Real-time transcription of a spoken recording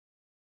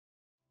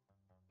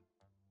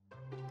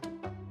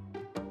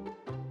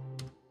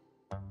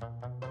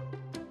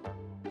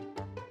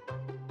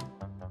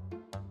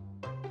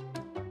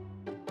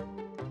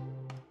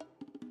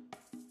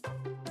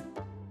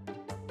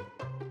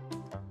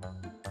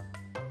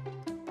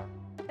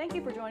Thank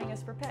you for joining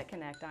us for Pet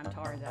Connect. I'm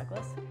Tara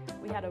Douglas.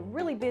 We had a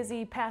really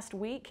busy past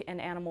week in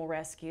animal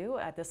rescue.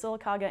 At the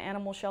Sylacauga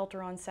Animal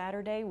Shelter on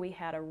Saturday, we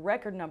had a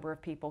record number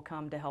of people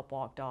come to help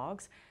walk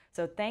dogs.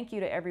 So thank you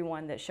to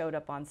everyone that showed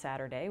up on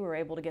Saturday. We were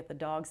able to get the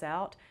dogs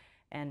out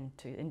and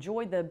to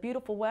enjoy the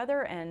beautiful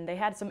weather, and they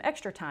had some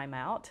extra time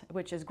out,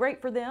 which is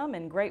great for them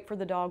and great for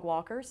the dog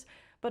walkers.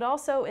 But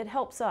also it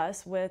helps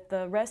us with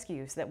the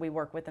rescues that we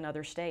work with in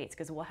other states,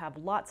 because we'll have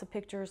lots of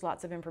pictures,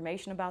 lots of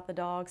information about the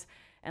dogs,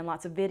 and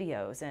lots of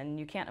videos, and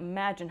you can't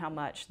imagine how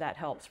much that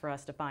helps for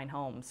us to find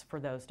homes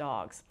for those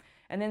dogs.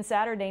 And then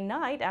Saturday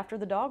night, after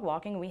the dog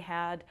walking, we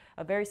had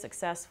a very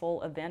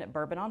successful event at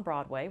Bourbon on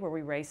Broadway where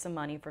we raised some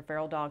money for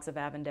Feral Dogs of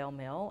Avondale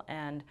Mill.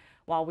 And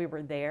while we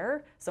were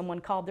there, someone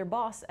called their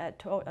boss at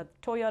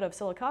Toyota of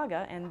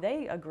Sylacauga, and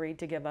they agreed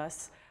to give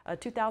us a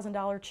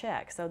 $2,000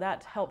 check. So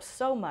that helps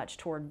so much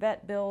toward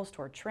vet bills,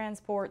 toward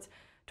transports,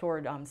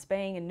 toward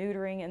spaying and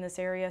neutering in this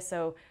area.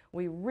 So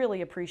we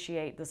really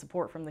appreciate the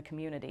support from the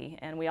community.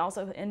 And we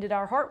also ended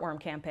our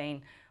heartworm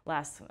campaign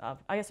last,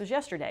 I guess it was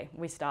yesterday,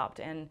 we stopped,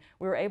 and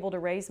we were able to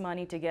raise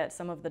money to get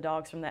some of the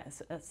dogs from that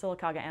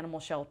Sylacauga Animal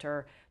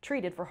Shelter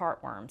treated for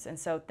heartworms. And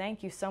so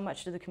thank you so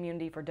much to the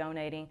community for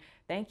donating.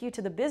 Thank you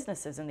to the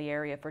businesses in the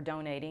area for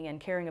donating and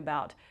caring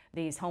about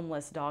these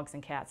homeless dogs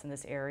and cats in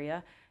this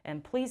area.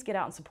 And please get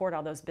out and support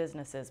all those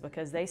businesses,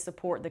 because they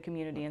support the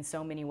community in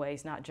so many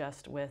ways, not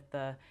just with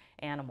the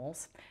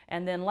animals.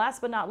 And then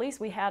last but not least,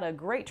 we had a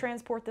great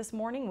transport this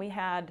morning. We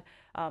had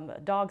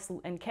dogs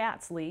and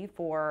cats leave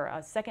for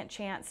a second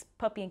chance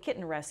puppy and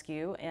kitten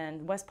rescue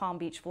in West Palm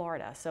Beach,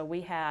 Florida. So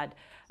we had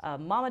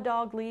mama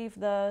dog leave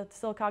the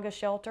Sylacauga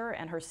shelter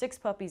and her 6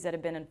 puppies that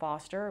had been in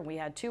foster. We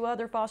had 2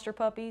 other foster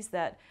puppies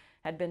that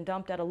had been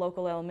dumped at a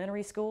local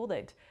elementary school.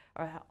 They'd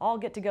all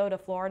get to go to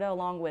Florida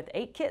along with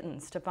 8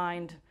 kittens to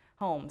find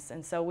homes.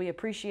 And so we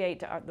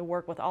appreciate the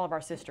work with all of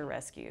our sister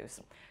rescues.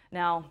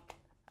 Now,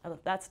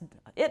 that's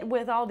it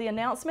with all the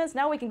announcements.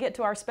 Now we can get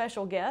to our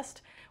special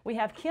guest. We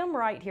have Kim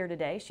Wright here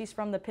today. She's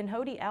from the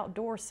Pinhoti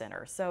Outdoor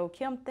Center. So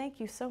Kim, thank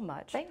you so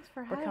much. Thanks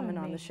for coming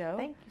on the show.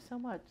 Thank you so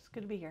much. It's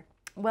good to be here.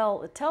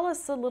 Well, tell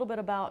us a little bit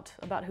about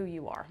who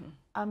you are.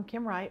 I'm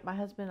Kim Wright. My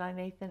husband and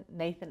I,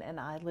 Nathan and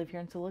I live here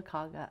in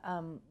Sylacauga.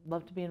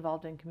 Love to be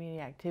involved in community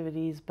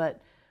activities,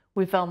 but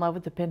we fell in love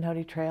with the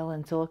Pinhoti Trail,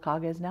 and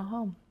Sylacauga is now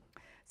home.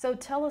 So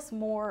tell us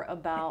more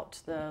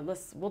about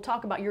we'll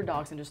talk about your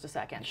dogs in just a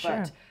second. Sure.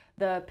 But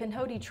the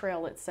Pinhoti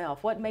Trail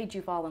itself, what made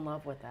you fall in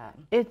love with that?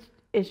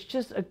 It's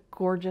just a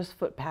gorgeous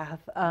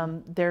footpath.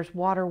 There's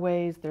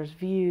waterways, there's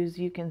views.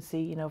 You can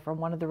see, from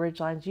one of the ridge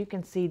lines, you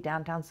can see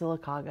downtown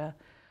Sylacauga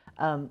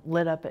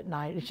lit up at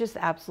night. It's just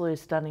absolutely a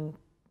stunning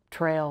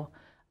trail.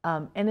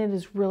 And it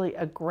is really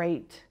a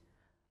great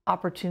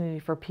opportunity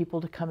for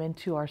people to come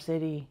into our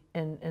city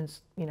and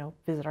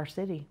visit our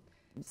city.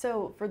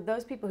 So for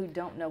those people who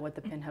don't know what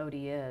the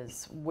Pinhoti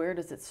is, where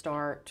does it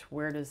start?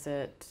 Where does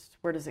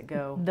it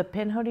go? The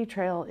Pinhoti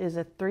Trail is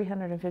a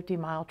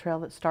 350-mile trail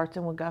that starts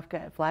in Weguffka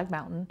at Flag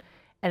Mountain,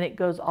 and it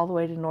goes all the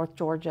way to North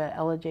Georgia,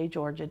 Ellijay,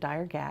 Georgia,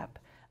 Dyer Gap.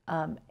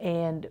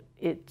 And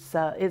it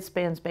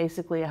spans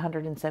basically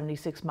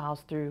 176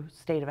 miles through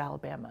state of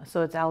Alabama.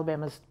 So it's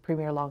Alabama's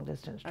premier long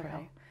distance trail.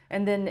 Okay.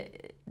 And then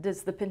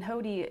does the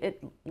Pinhoti,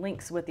 it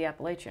links with the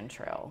Appalachian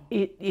Trail?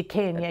 It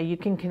can, yeah. You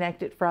can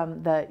connect it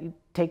from you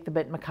take the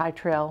Benton MacKaye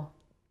Trail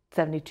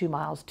 72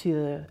 miles to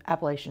the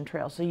Appalachian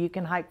Trail. So you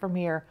can hike from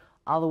here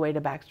all the way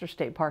to Baxter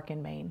State Park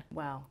in Maine.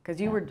 Wow, because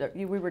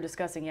we were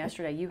discussing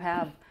yesterday, you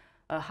have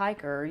a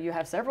hiker, you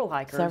have several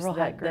hikers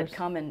that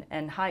come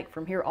and hike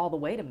from here all the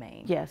way to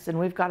Maine. Yes, and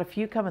we've got a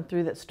few coming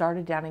through that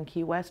started down in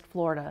Key West,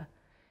 Florida,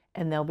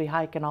 and they'll be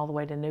hiking all the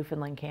way to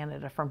Newfoundland,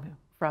 Canada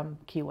from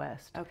Key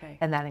West. Okay.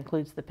 And that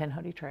includes the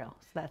Pinhoti Trail,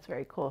 so that's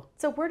very cool.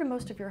 So where do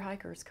most of your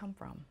hikers come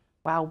from?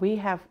 Wow,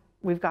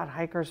 we've got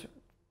hikers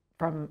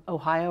from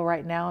Ohio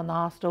right now in the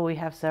hostel. We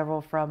have several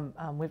from,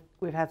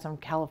 we've had some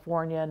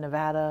California,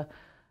 Nevada,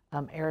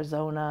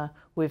 Arizona.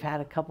 We've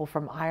had a couple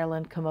from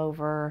Ireland come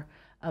over.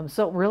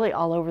 So really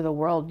all over the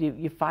world,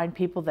 you find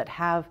people that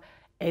have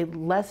a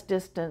less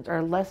distance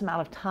or less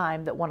amount of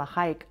time that want to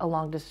hike a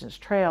long distance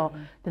trail,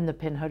 then the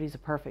Pinhoti's a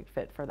perfect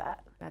fit for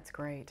that. That's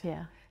great.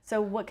 Yeah. So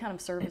what kind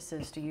of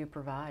services do you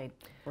provide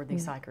for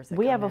these hikers that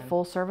We come have a in?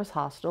 full service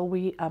hostel.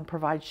 We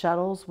provide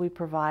shuttles. We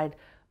provide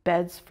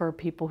beds for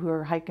people who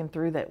are hiking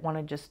through that want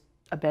to just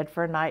a bed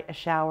for a night, a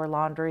shower,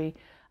 laundry.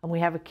 And we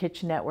have a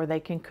kitchenette where they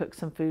can cook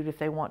some food if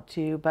they want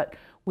to, but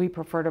we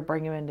prefer to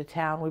bring them into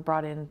town. We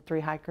brought in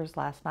 3 hikers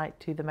last night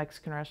to the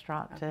Mexican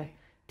restaurant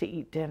to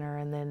eat dinner.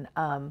 And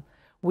then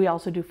we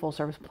also do full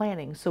service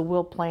planning. So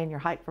we'll plan your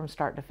hike from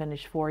start to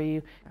finish for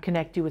you,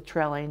 connect you with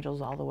trail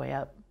angels all the way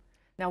up.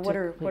 Now what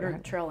are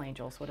trail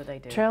angels? What do they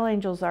do? Trail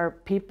angels are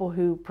people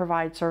who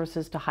provide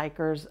services to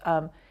hikers,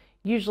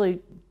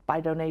 usually by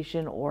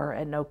donation or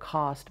at no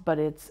cost, but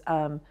it's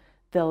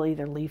they'll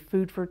either leave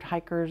food for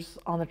hikers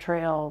on the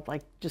trail,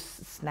 like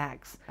just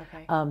snacks,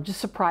 just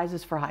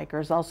surprises for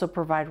hikers, also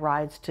provide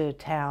rides to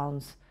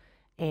towns,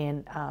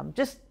 and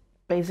just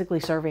basically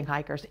serving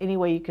hikers. Any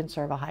way you can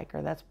serve a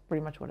hiker, that's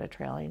pretty much what a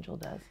trail angel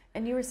does.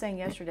 And you were saying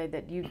yesterday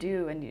that you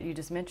do, and you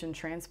just mentioned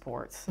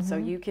transports, so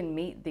you can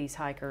meet these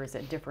hikers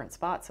at different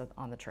spots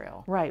on the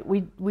trail. Right,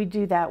 we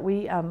do that.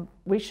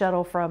 We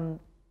shuttle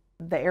from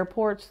the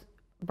airports,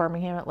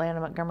 Birmingham,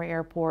 Atlanta, Montgomery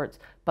airports,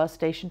 bus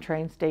station,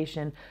 train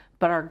station,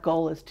 but our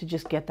goal is to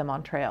just get them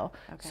on trail.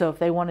 Okay. So if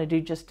they want to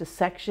do just a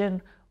section,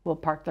 we'll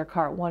park their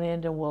car at one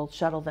end and we'll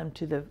shuttle them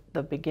to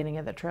the beginning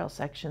of the trail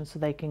section so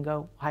they can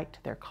go hike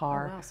to their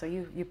car. Oh, wow, so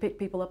you pick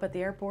people up at the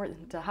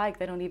airport to hike.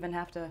 They don't even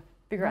have to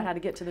figure out how to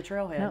get to the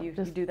trailhead. No, you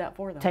do that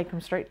for them. Take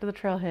them straight to the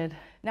trailhead.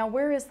 Now,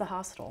 where is the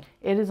hostel?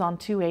 It is on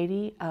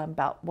 280,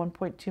 about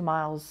 1.2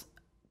 miles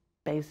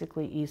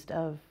basically east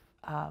of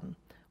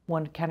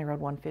County Road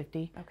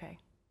 150. Okay.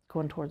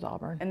 Going towards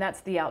Auburn. And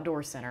that's the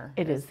outdoor center?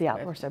 It is the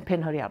outdoor center,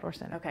 Pinhoti Outdoor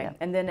Center. Okay. Yep.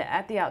 And then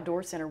at the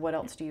outdoor center, what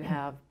else do you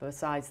have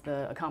besides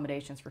the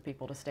accommodations for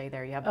people to stay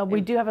there? You have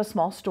We do have a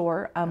small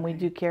store. We Okay.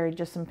 do carry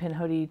just some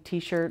Pinhoti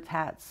t-shirts,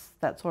 hats,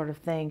 that sort of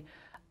thing.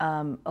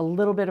 A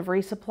little bit of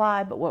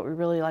resupply, but what we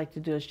really like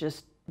to do is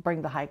just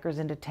bring the hikers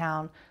into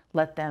town,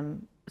 let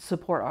them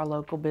support our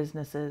local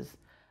businesses,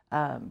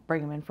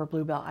 bring them in for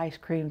Bluebell ice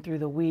cream through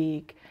the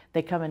week.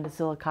 They come into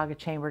Sylacauga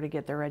Chamber to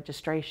get their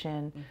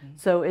registration.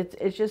 So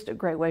it's just a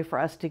great way for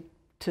us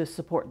to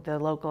support the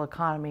local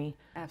economy,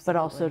 but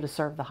also Absolutely. to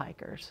serve the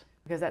hikers.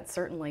 Because that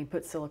certainly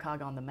puts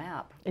Sylacauga on the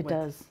map. It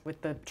does.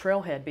 With the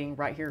trailhead being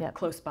right here Yep.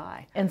 close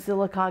by. And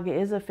Sylacauga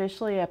is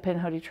officially a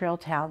Pinhoti Trail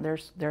town.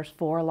 There's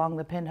 4 along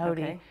the Pinhoti,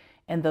 Okay.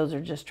 and those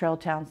are just trail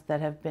towns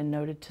that have been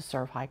noted to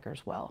serve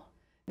hikers well.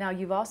 Now,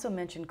 you've also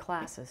mentioned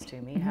classes to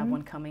me. You have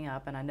one coming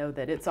up, and I know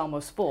that it's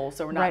almost full,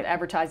 so we're not Right.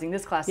 advertising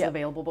this class is Yep.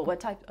 available, but what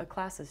type of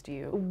classes do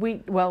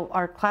you? Well,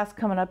 our class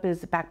coming up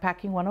is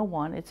Backpacking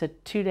 101. It's a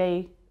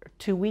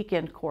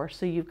 2-weekend course.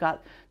 So you've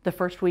got the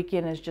first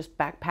weekend is just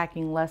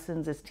backpacking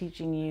lessons. It's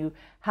teaching you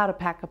how to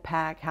pack a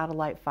pack, how to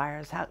light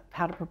fires,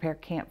 how to prepare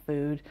camp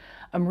food,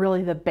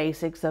 really the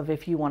basics of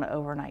if you want to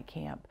overnight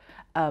camp.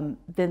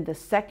 Then the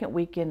second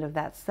weekend of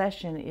that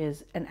session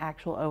is an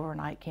actual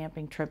overnight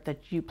camping trip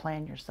that you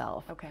plan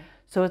yourself. Okay.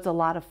 So it's a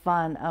lot of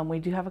fun. We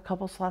do have a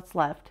couple slots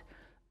left,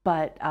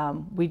 but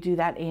we do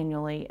that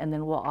annually, and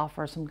then we'll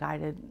offer some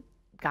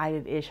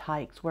guided-ish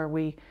hikes where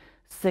we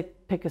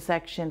pick a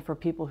section for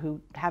people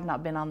who have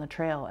not been on the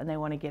trail and they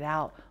want to get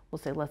out. We'll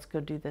say, let's go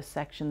do this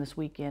section this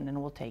weekend,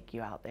 and we'll take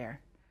you out there.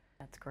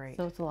 That's great.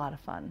 So it's a lot of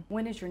fun.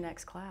 When is your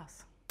next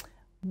class?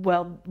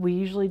 Well, we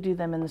usually do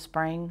them in the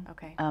spring.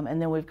 Okay.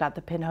 And then we've got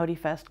the Pinhoti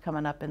Fest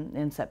coming up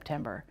in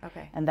September.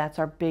 Okay. And that's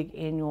our big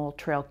annual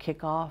trail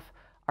kickoff.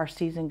 Our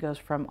season goes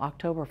from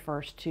October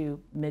 1st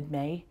to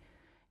mid-May,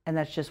 and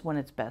that's just when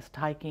it's best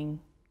hiking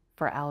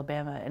for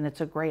Alabama. And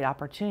it's a great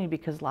opportunity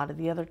because a lot of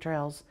the other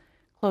trails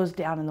close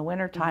down in the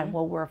wintertime.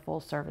 Well, we're a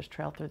full-service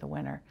trail through the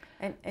winter.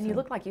 And you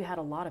look like you had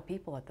a lot of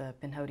people at the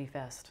Pinhoti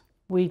Fest.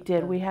 We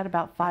did. We had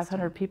about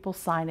 500 people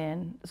sign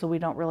in, so we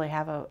don't really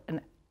have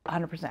an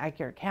 100%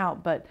 accurate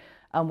count, but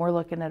we're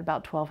looking at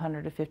about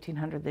 1,200 to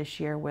 1,500 this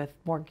year with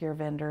more gear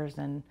vendors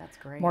and That's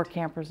great. more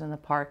campers in the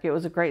park. It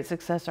was a great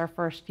success our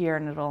first year,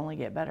 and it'll only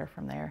get better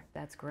from there.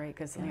 That's great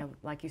because, you know,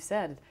 like you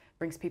said, it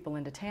brings people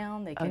into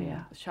town. They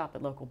can shop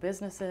at local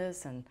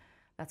businesses, and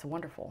that's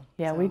wonderful.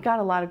 Yeah, So, we got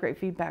a lot of great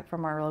feedback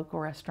from our local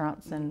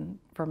restaurants and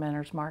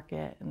Fermenters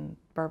Market and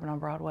Bourbon on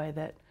Broadway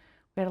that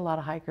we had a lot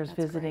of hikers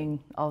That's visiting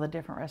all the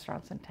different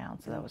restaurants in town,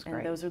 so that was great.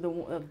 And those are the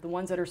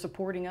ones that are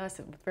supporting us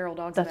at Feral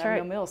Dogs That's at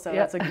Avenue right. Mill. So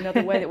Yep. that's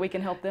another way that we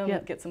can help them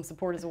Yep. get some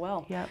support as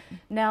well. Yep.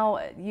 Now,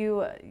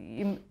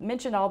 you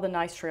mentioned all the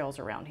nice trails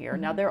around here.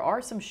 Now, there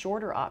are some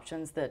shorter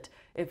options that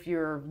if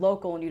you're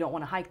local and you don't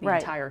want to hike the Right.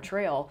 entire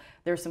trail,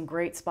 there's some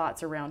great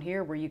spots around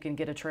here where you can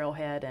get a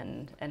trailhead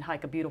and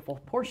hike a beautiful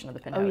portion of the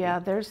Pinhoti. Oh yeah,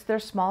 there's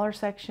smaller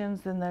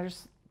sections, then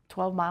there's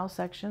 12-mile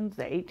sections,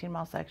 the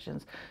 18-mile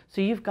sections. So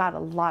you've got a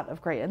lot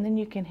of great, and then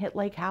you can hit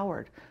Lake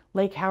Howard.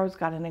 Lake Howard's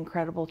got an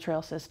incredible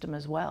trail system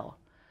as well.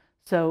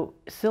 So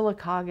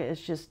Sylacauga is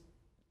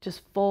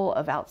just full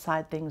of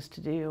outside things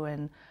to do,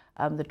 and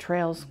the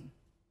trails,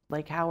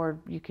 Lake Howard,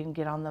 you can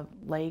get on the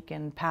lake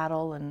and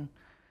paddle and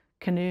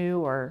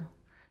canoe or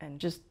And-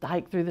 just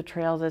hike through the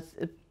trails.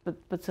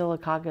 But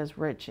Sylacauga is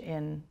rich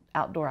in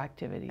outdoor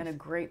activities. And a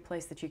great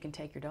place that you can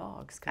take your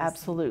dogs. 'Cause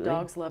Absolutely.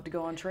 Dogs love to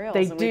go on trails.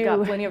 They and we've got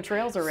do. plenty of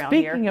trails around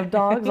here. Speaking of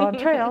dogs on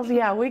trails,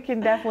 yeah, we can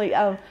definitely,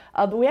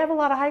 we have a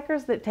lot of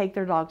hikers that take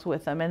their dogs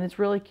with them, and it's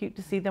really cute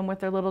to see them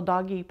with their little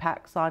doggy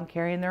packs on,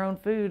 carrying their own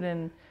food.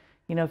 And,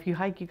 you know, if you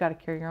hike, you got to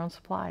carry your own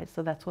supplies,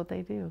 so that's what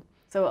they do.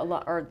 So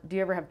or do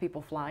you ever have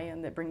people fly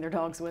in that bring their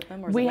dogs with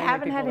them? Or is it We mainly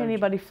haven't had people that are-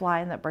 anybody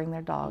flying that bring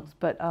their dogs,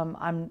 but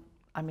I'm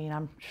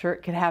sure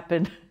it could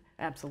happen.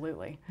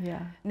 Absolutely. Yeah.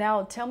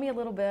 Now, tell me a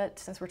little bit,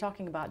 since we're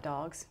talking about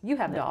dogs, you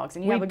have dogs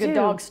and you We have a good do.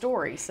 dog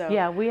story. So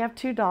Yeah, we have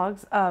 2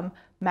 dogs,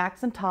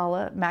 Max and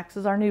Tala. Max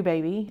is our new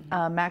baby.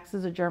 Max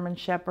is a German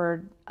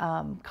Shepherd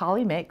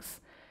Collie mix.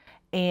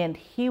 And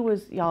he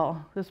was, y'all,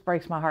 this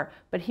breaks my heart,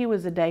 but he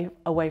was a day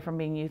away from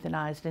being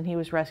euthanized, and he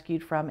was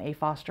rescued from a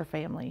foster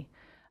family.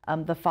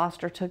 The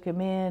foster took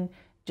him in,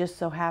 just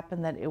so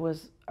happened that it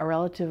was a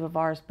relative of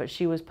ours, but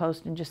she was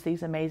posting just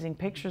these amazing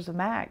pictures of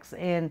Max,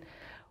 and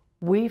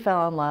we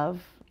fell in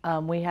love.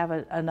 We have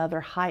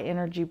another high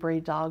energy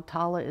breed dog.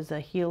 Tala is a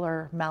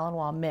healer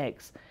Malinois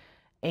mix,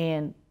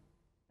 and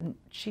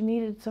she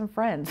needed some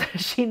friends.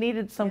 She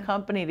needed some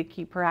company to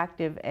keep her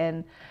active,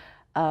 and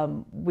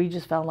we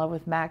just fell in love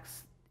with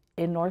Max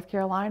in North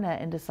Carolina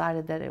and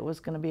decided that it was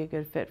going to be a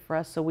good fit for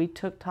us. So we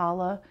took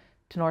Tala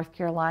to North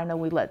Carolina.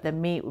 We let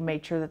them meet. We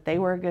made sure that they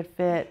were a good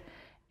fit,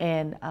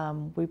 and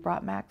we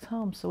brought Max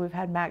home. So we've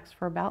had Max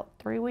for about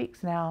 3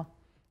 weeks now,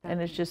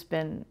 and it's just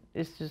been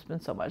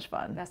so much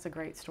fun. That's a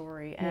great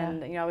story.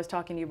 And you know, I was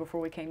talking to you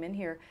before we came in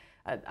here.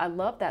 I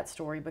love that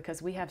story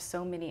because we have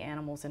so many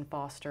animals in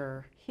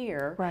foster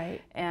here,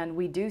 right? And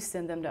we do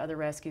send them to other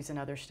rescues in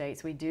other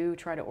states. We do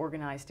try to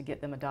organize to get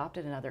them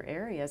adopted in other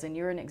areas, and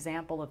you're an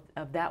example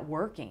of that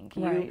working.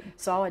 You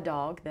saw a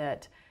dog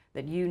that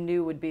you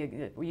knew would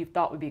be you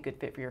thought would be a good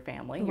fit for your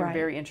family. You're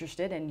very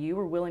interested, and you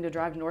were willing to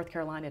drive to North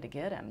Carolina to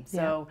get him.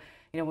 So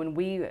you know, when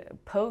we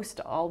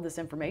post all this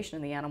information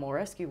in the animal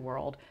rescue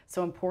world,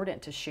 so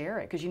important to share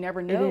it, because you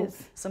never know,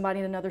 somebody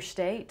in another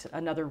state,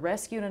 another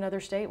rescue in another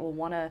state will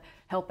want to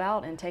help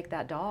out and take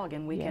that dog,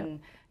 and we can,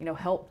 you know,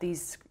 help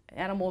these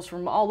animals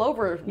from all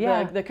over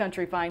the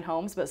country find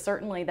homes. But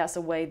certainly that's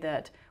a way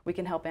that we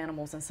can help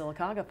animals in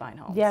Sylacauga find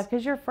homes. Yeah,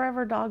 because your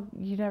forever dog,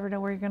 you never know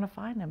where you're going to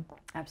find him.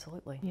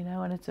 Absolutely. You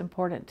know, and it's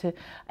important to,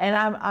 and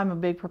I'm a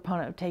big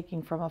proponent of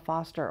taking from a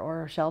foster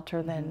or a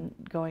shelter than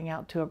going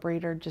out to a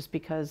breeder, just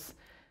because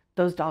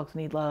those dogs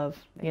need love.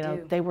 You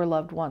know, they were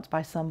loved once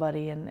by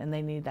somebody, and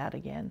they need that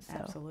again. So.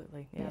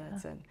 Absolutely. Yeah,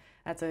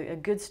 that's a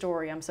good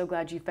story. I'm so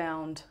glad you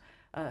found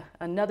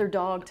another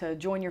dog to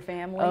join your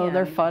family. Oh,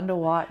 they're fun to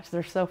watch.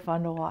 They're so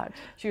fun to watch.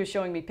 She was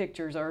showing me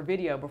pictures or a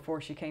video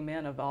before she came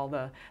in of all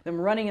them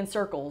running in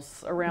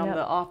circles around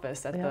the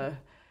office at the.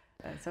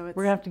 So it's,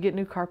 we're gonna have to get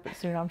new carpet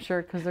soon, I'm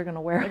sure, because they're gonna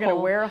wear. They're gonna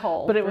wear a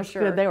hole. But it was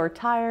good. They were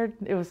tired.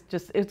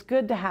 It's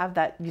good to have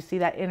that. You see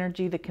that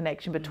energy, the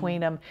connection between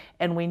them,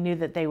 and we knew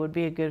that they would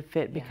be a good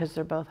fit because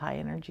they're both high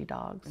energy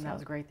dogs. And that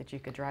was great that you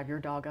could drive your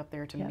dog up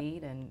there to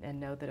meet and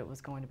know that it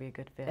was going to be a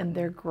good fit. And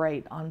they're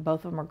great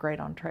both of them are great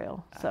on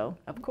trail. So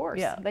of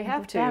course, they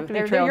have to. They have to be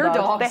they're trail your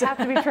dogs. They have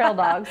to be trail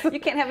dogs. You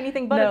can't have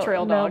anything but a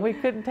trail dog. No, we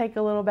couldn't take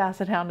a little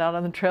basset hound out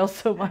on the trail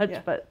so much,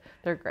 but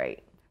they're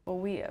great. Well,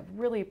 we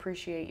really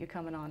appreciate you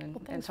coming on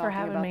and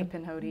talking about the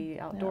Pinhoti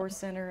Outdoor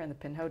Center and the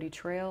Pinhoti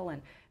Trail,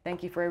 and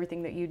thank you for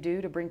everything that you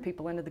do to bring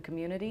people into the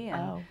community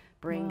and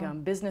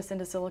bring business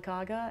into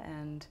Sylacauga,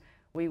 and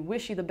we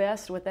wish you the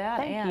best with that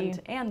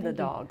and the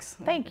dogs.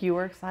 Thank you.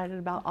 We're excited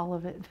about all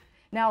of it.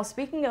 Now,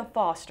 speaking of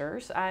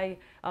fosters, I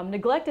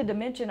neglected to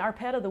mention our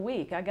pet of the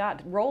week. I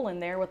got rolling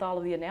there with all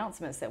of the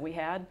announcements that we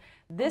had.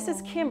 This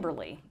is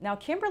Kimberly. Now,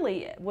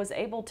 Kimberly was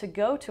able to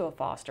go to a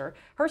foster.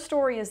 Her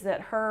story is that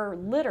her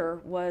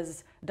litter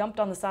was dumped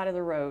on the side of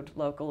the road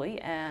locally,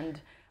 and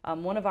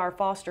one of our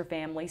foster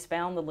families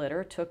found the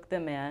litter, took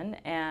them in,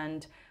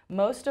 and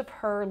most of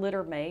her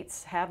litter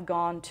mates have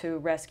gone to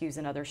rescues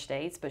in other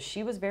states, but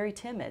she was very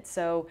timid.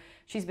 So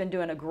she's been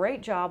doing a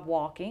great job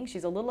walking.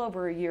 She's a little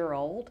over a year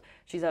old.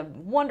 She's a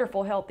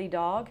wonderful, healthy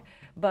dog.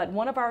 But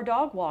one of our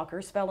dog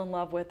walkers fell in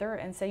love with her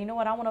and said, you know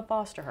what, I want to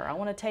foster her. I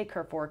want to take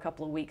her for a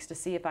couple of weeks to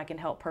see if I can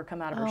help her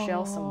come out of her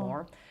shell some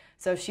more.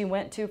 So she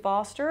went to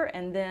foster,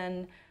 and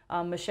then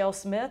Michelle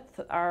Smith,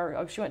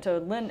 she went to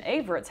Lynn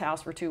Averett's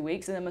house for 2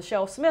 weeks, and then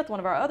Michelle Smith, one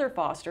of our other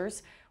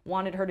fosters,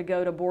 wanted her to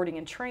go to boarding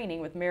and training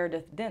with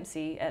Meredith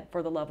Dempsey at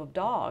For the Love of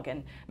Dog.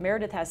 And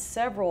Meredith has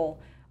several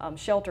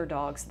shelter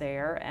dogs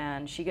there,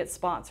 and she gets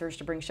sponsors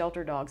to bring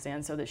shelter dogs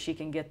in so that she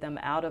can get them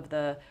out of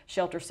the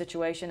shelter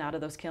situation, out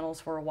of those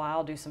kennels for a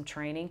while, do some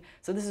training.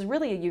 So this is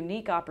really a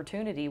unique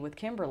opportunity with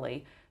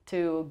Kimberly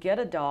to get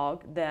a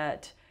dog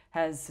that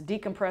has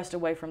decompressed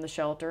away from the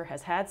shelter,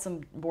 has had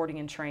some boarding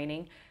and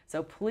training.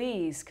 So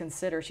please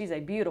consider, she's a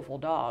beautiful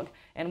dog.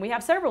 And we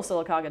have several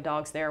Sylacauga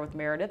dogs there with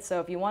Meredith.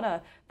 So if you want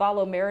to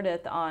follow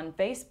Meredith on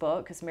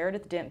Facebook, it's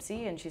Meredith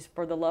Dempsey, and she's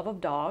For the Love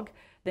of Dog,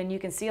 then you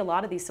can see a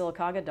lot of these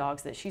Sylacauga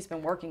dogs that she's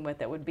been working with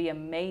that would be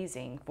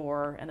amazing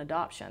for an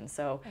adoption.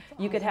 So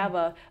you could have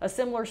a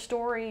similar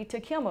story to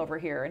Kim over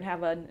here and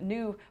have a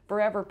new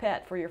forever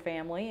pet for your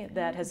family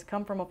that has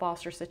come from a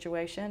foster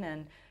situation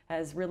and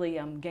has really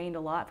gained a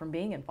lot from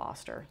being in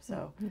foster.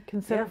 So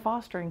consider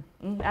fostering.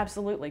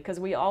 Absolutely,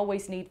 because we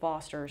always need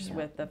fosters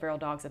with the Feral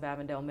Dogs of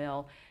Avondale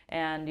Mill.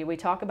 And we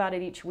talk about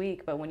it each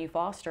week, but when you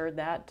foster,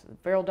 that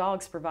Feral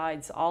Dogs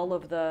provides all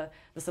of the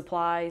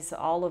supplies,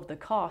 all of the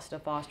cost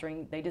of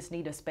fostering. They just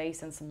need a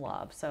space and some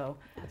love. So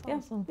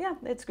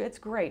it's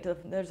great.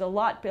 There's a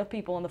lot of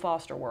people in the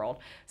foster world.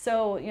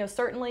 So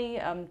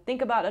certainly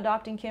think about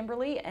adopting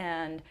Kimberly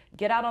and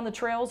get out on the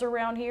trails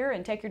around here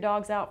and take your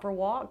dogs out for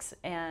walks.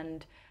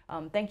 And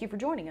thank you for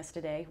joining us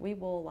today. We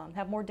will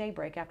have more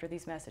Daybreak after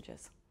these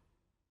messages.